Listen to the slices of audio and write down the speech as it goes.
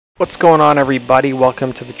What's going on, everybody?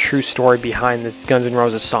 Welcome to the true story behind this Guns N'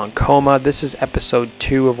 Roses song Coma. This is episode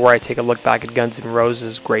 2 of where I take a look back at Guns N'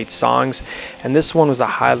 Roses' great songs, and this one was a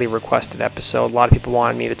highly requested episode. A lot of people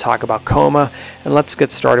wanted me to talk about Coma, and let's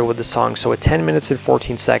get started with the song. So at 10 minutes and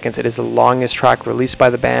 14 seconds, it is the longest track released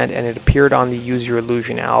by the band, and it appeared on the Use Your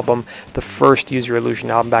Illusion album, the first Use Your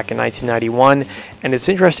Illusion album back in 1991, and it's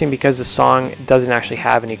interesting because the song doesn't actually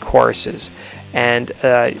have any choruses. And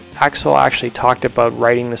Axl actually talked about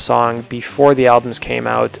writing the song before the albums came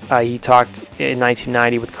out. He talked in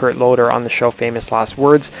 1990 with Kurt Loder on the show Famous Last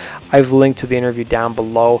Words. I've linked to the interview down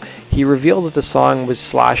below. He revealed that the song was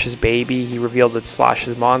Slash's baby. He revealed it's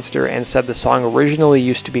Slash's monster, and said the song originally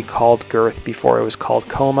used to be called Girth before it was called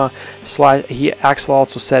Coma. Axl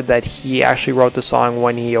also said that he actually wrote the song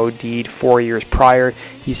when he OD'd 4 years prior.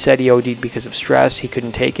 He said he OD'd because of stress. He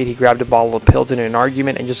couldn't take it. He grabbed a bottle of pills in an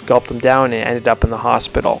argument and just gulped them down and ended up in the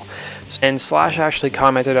hospital. And Slash actually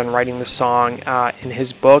commented on writing the song in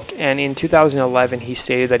his book, and in 2011 he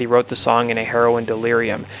stated that he wrote the song in a heroin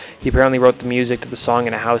delirium. He apparently wrote the music to the song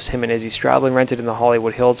in a house him and Izzy Stradlin rented in the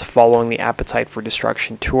Hollywood Hills following the Appetite for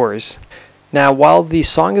Destruction tours. Now, while the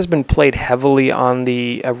song has been played heavily on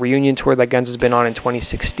the reunion tour that Guns has been on in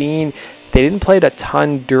 2016, they didn't play it a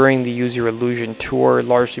ton during the Use Your Illusion tour,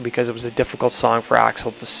 largely because it was a difficult song for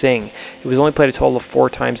Axl to sing. It was only played a total of 4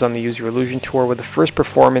 times on the Use Your Illusion tour, with the first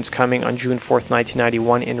performance coming on June 4th,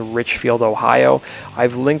 1991 in Richfield, Ohio.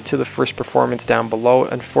 I've linked to the first performance down below.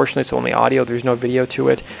 Unfortunately, it's only audio. There's no video to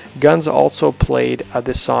it. Guns also played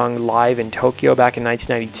this song live in Tokyo back in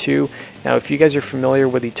 1992. Now, if you guys are familiar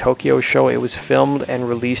with the Tokyo show, it was filmed and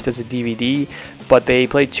released as a DVD, but they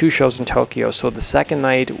played 2 shows in Tokyo. So the second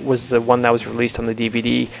night was the one that was released on the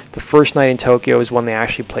DVD. The first night in Tokyo is when they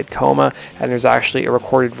actually played Coma, and there's actually a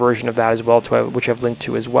recorded version of that as well, which I've linked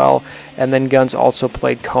to as well. And then Guns also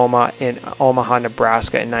played Coma in Omaha,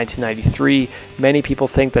 Nebraska in 1993. Many people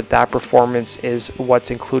think that that performance is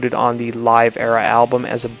what's included on the Live Era album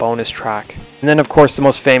as a bonus track. And then, of course, the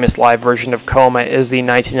most famous live version of Coma is the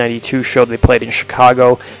 1992 show they played in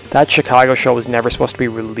Chicago. That Chicago show was never supposed to be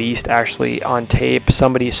released actually on tape.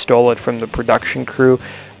 Somebody stole it from the production crew.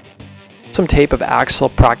 Some tape of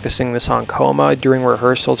Axl practicing the song Coma during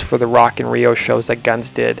rehearsals for the Rock in Rio shows that Guns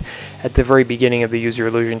did at the very beginning of the Use Your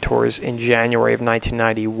Illusion tours in January of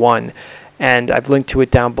 1991. And I've linked to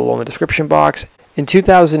it down below in the description box. In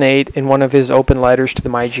 2008, in one of his open letters to the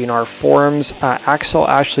MyGNR forums, Axl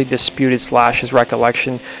actually disputed Slash's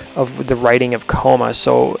recollection of the writing of Coma.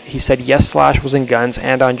 So he said, yes, Slash was in Guns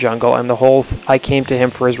and on Jungle, and the whole I came to him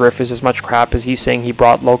for his riff is as much crap as he's saying he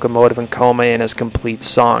brought Locomotive and Coma in as complete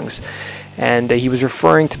songs. And he was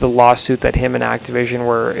referring to the lawsuit that him and Activision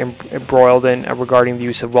were embroiled in regarding the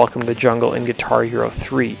use of Welcome to the Jungle in Guitar Hero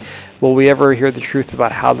 3. Will we ever hear the truth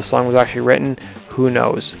about how the song was actually written? Who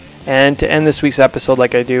knows? And to end this week's episode,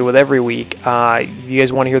 like I do with every week, if you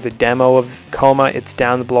guys want to hear the demo of Coma, it's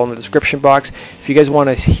down below in the description box. If you guys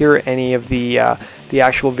want to hear any of the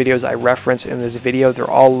actual videos I reference in this video, they're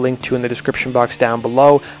all linked to in the description box down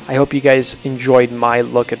below. I hope you guys enjoyed my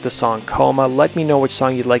look at the song Coma. Let me know which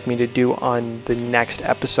song you'd like me to do on the next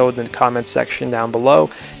episode in the comments section down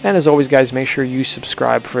below. And as always, guys, make sure you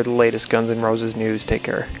subscribe for the latest Guns N' Roses news. Take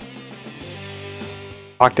care.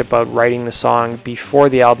 Talked about writing the song before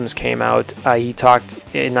the albums came out. He talked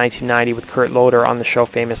in 1990 with Kurt Loder on the show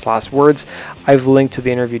Famous Last Words. I've linked to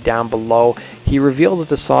the interview down below. He revealed that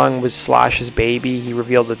the song was Slash's baby. He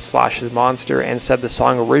revealed it's Slash's monster, and said the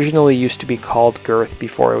song originally used to be called Girth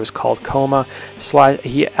before it was called Coma.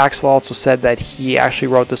 Axl also said that he actually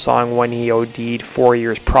wrote the song when he OD'd 4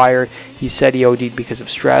 years prior. He said he OD'd because of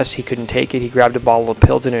stress. He couldn't take it. He grabbed a bottle of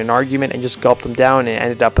pills in an argument and just gulped them down and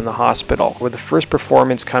ended up in the hospital. With the first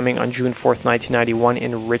performance coming on June 4th, 1991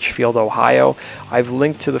 in Richfield, Ohio. I've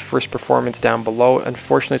linked to the first performance down below.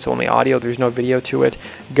 Unfortunately, it's only audio. There's no video to it.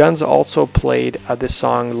 Guns also played this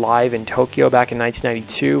song live in Tokyo back in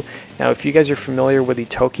 1992. Now, if you guys are familiar with the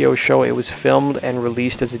Tokyo show, it was filmed and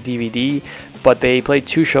released as a DVD, but they played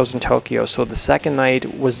 2 shows in Tokyo. So the second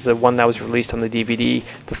night was the one that was released on the DVD.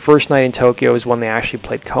 The first night in Tokyo is when they actually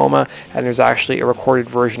played Coma, and there's actually a recorded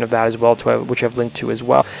version of that as well, which I've linked to as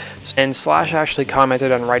well. And Slash actually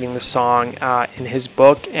commented on writing the song in his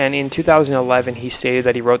book, and in 2011 he stated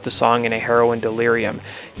that he wrote the song in a heroin delirium.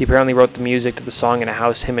 He apparently wrote the music to the song in a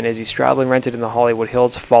house him and Izzy Stradlin rented in the Hollywood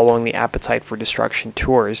Hills following the Appetite for Destruction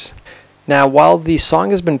tours. Now, while the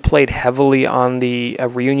song has been played heavily on the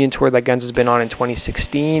reunion tour that Guns has been on in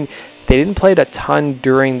 2016, They didn't play it a ton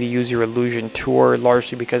during the Use Your Illusion tour,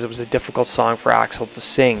 largely because it was a difficult song for Axl to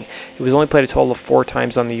sing. It was only played a total of 4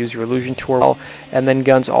 times on the Use Your Illusion tour, and then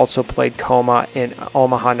Guns also played Coma in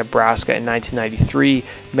Omaha, Nebraska in 1993.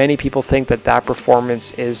 Many people think that that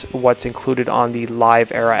performance is what's included on the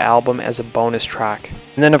Live Era album as a bonus track.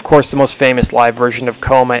 And then, of course, the most famous live version of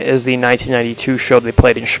Coma is the 1992 show they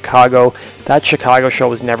played in Chicago. That Chicago show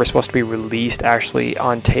was never supposed to be released, actually,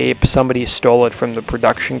 on tape. Somebody stole it from the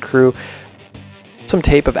production crew. Some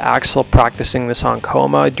tape of Axl practicing this on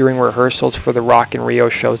Coma during rehearsals for the Rock in Rio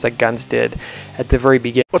shows that Guns did at the very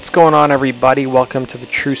beginning. What's going on, everybody? Welcome to the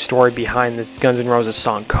true story behind this Guns N' Roses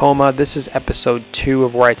song Coma. This is episode 2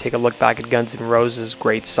 of where I take a look back at Guns N' Roses'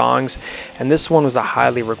 great songs, and this one was a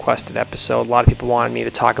highly requested episode. A lot of people wanted me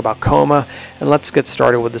to talk about Coma, and let's get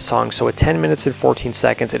started with the song. So at 10 minutes and 14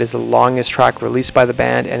 seconds, it is the longest track released by the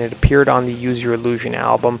band, and it appeared on the Use Your Illusion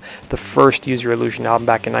album, the first Use Your Illusion album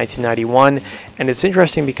back in 1991, and it's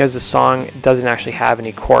interesting because the song doesn't actually have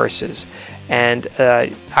any choruses, and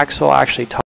Axl actually